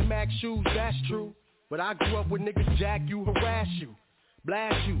wear Air Max shoes, that's true. But I grew up with niggas jack you, harass you,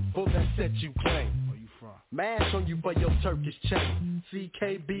 blast you for that set you claim. Where you from? Mash on you for your Turkish chain.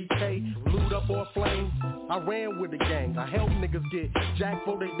 CKBK, blued up or flame. I ran with the gang. I helped niggas get jack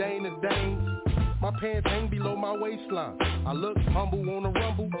for they Dane and Dane. My pants hang below my waistline. I look humble on a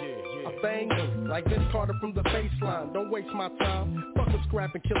rumble. I bang like this Carter from the baseline. Don't waste my time. Fuck a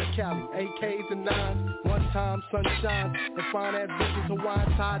scrap and kill a Cali. AKs and 9s. One time sunshine. And find that bitches Hawaiian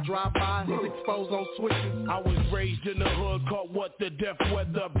tie. Drive by. 6 foes on switches. I was raised in the hood. Caught what the death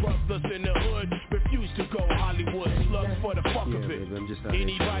weather. Brothers in the hood. Refused to go Hollywood. Slugs for the fuck of it.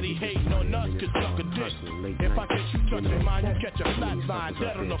 Anybody hating on us could suck a dick. If I catch you touching mine, you catch a flat line.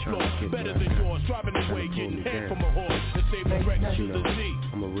 Dead on the floor. Better than yours. Driving away, getting head from a horse. And save the wreck to the Z.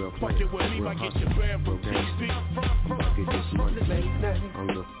 I'm a real player. Fuck it with me, I get your brand from TC. I get this money late night. I don't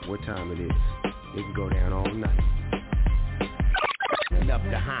know what time it is. It can go down all night. And up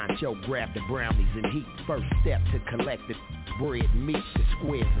the honcho, grab the brownies and heat. First step to collect the bread and meat. The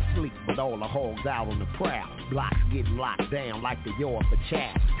squares asleep, but all the hogs out on the prowl. Blocks getting locked down like the yard for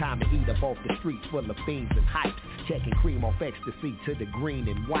chow. Time to eat up off the streets full of fiends and hypes. Checking cream off ecstasy to the green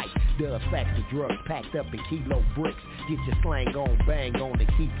and white. Dove sacks of drugs packed up in kilo bricks. Get your slang on, bang on, and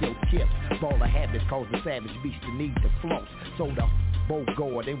keep your chips. Ball of habits cause the savage beast the need to floss. So the both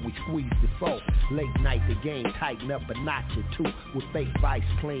go and we squeeze the soul. Late night the game tighten up a notch or two. With fake vice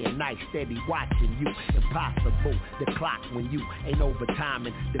playing nice, steady watching you. Impossible, the clock when you ain't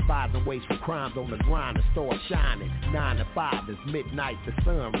overtiming. Devising ways for crimes on the grind and start shining. 9 to 5 is midnight, the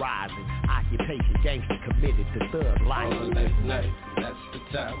sun rising. Occupation gangster committed to thug life. On a late night, that's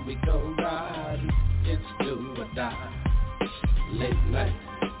the time we go riding. It's do or die. Late night,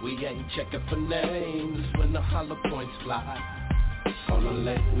 we ain't checking for names when the hollow points fly. On a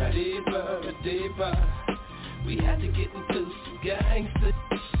late night, deeper, deeper, we had to get into some gangsters.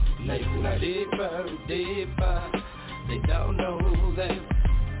 Late night, deeper, deeper, they don't know that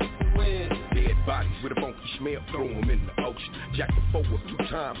we're Dead bodies with a funky smell, throw them in the ocean. Jack the 4 a few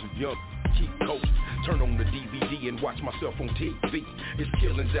times with young keep coasting. Turn on the DVD and watch myself on TV. It's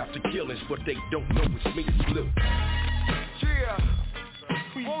killings after killings, but they don't know it's me. Look. Yeah.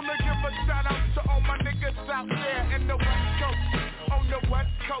 Wanna give a shout out to all my niggas out there in the West Coast. On the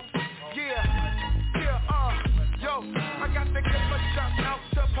West Coast. Yeah. Yo, I got to give a shout out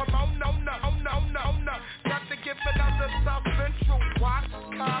to Pomona. Got to give it out to South Central, Watts,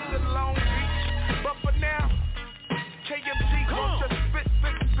 Compton, Long Beach. But for now, KMG wants to spit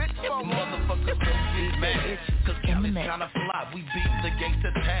for motherfuckers don't get mad, cause Cali's kinda fly. We beat the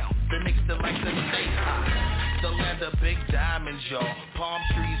gangsta town, the niggas that like to stay high. The land of big diamonds, y'all. Palm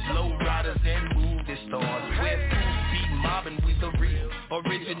trees, low riders, and movie stars. Where fools be mobbing, we the real.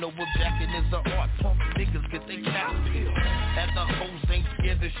 Original with jacking is the art. Punk niggas get they cap filled. And the hoes ain't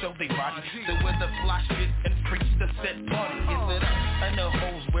scared to show they body. They wear the fly shit and preach the set party. Is it up? And the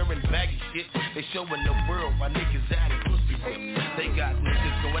hoes wearing baggy shit. They showing the world why niggas at it pussy whip. They got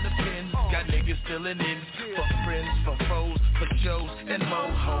niggas going to pins, got niggas stealing in. For friends, for foes, for shows, and more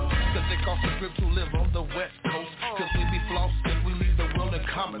hoes. Cause they cost a grip to live on the West Coast. Cause we be flossing, we leave the world in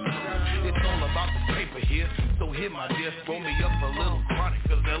common. It's all about the paper here. So here my dear, throw me up a little chronic.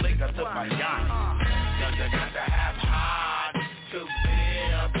 Cause LA got the my yacht. You got to have heart to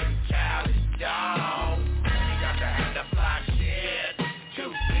live in Cali, y'all. You got to have the fly shit to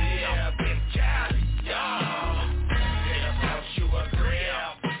live in Cali, y'all. It'll cost you a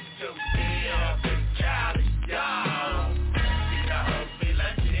grip to live in Cali, y'all. See the hoes be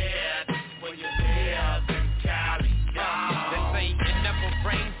legit when you live in Cali, y'all. They say it never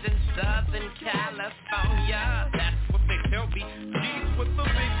rains in Southern California. That's what they tell me. These with the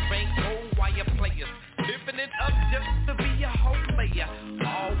big bank, old wire players. Living it up just to be a whole player.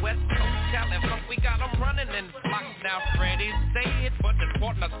 All West Coast talent, but we got them running in flocks now. Freddie said, but the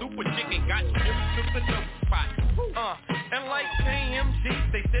partner super chicken got shipped to the dope spot. And like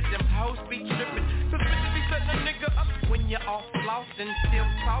KMG, they said them hoes be tripping. Cause bitches be setting a nigga up when you're off flossing, still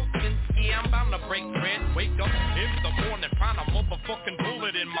talking. Yeah, I'm bound to break bread, wake up in the morning, find a motherfucking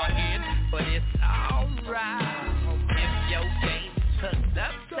bullet in my head. But it's alright if your game hooked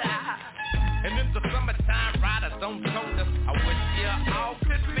up tight. And in the summertime, riders on shoulders. I wish you all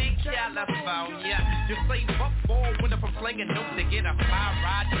could be California. You say fuck boy, went up from slinging dope to get a fire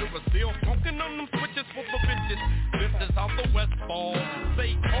ride. You were still smoking on them switches for the bitches. This is off the West Ball.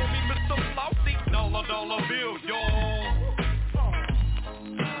 Say, call me Mr. Flossy, dollar bill, y'all.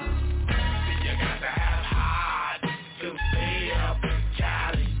 You got to have heart to live in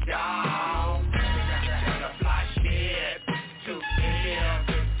Cali, y'all. You got to have the fly shit to live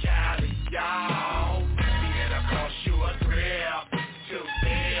in Cali, y'all. It'll cost you a grip to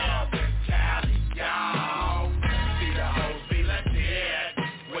live in Cali, y'all. See the hoes be legit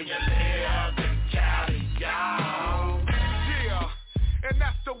when you live in Cali, y'all. Yeah, and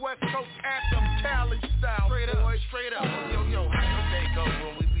that's the West Coast anthem, Cali style. Straight up, boy, straight up. Yo, how your day go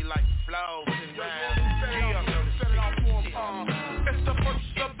when we be like flows and rhymes? It's the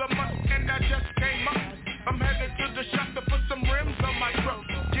first of the month and I just came up. I'm headed to the shop to put some rims on my truck.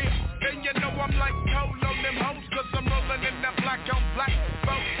 Yeah, and you know I'm like cold on them hoes, cause I'm rolling in that black on black.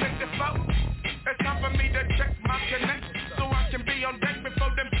 454. It's time for me to check my connect, so I can be on deck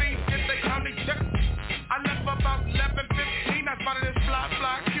before them thieves get the county check. I left about 11:15. I spotted this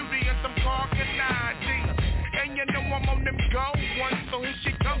fly cutie and some car and ID. And you know I'm on them go ones, so here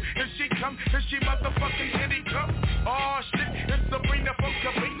she come, here she motherfucking kitty come. Oh shit, it's Sabrina from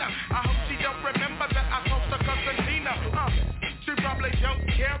Cabina. I hope she don't remember that I told her cousin Tina. She probably don't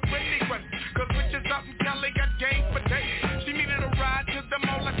care anyway, cause bitches out in Cali got game for days. She needed a ride to the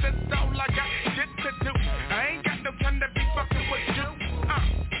mall, I said so I got shit to do. I ain't got no time to be fucking with you.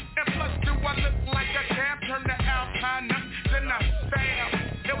 And plus do I look like a cab, turn the Alpine up, then I stab.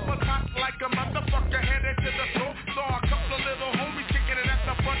 It was hot like a motherfucker headed to the store. Saw a couple of little homies kicking it at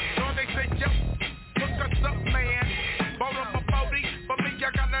the front door. They said, yo, look us up, man. Bought them a 40, for me I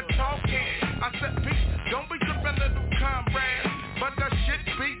got a talking. I said, Pete, don't be tripping, little comrade. But the shit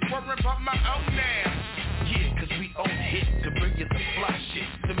beat, worrying about my own ass. Yeah, cause we on hit to bring you the fly shit,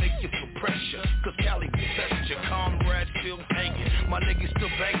 to make you feel pressure. Cause Cali possessed your comrade still hanging. My niggas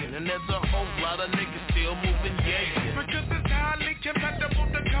still banging, and there's a whole lot of niggas still moving, yeah. Because it's highly compatible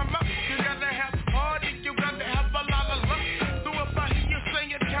to come up. You gotta have heart and you gotta have a lot of luck. So if I hear you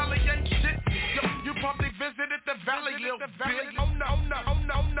saying Cali ain't shit, yo, you probably visited the valley, little bitch. Oh no.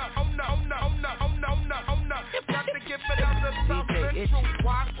 Got to give it out to South Central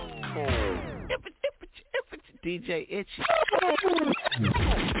Watts. DJ Itchy.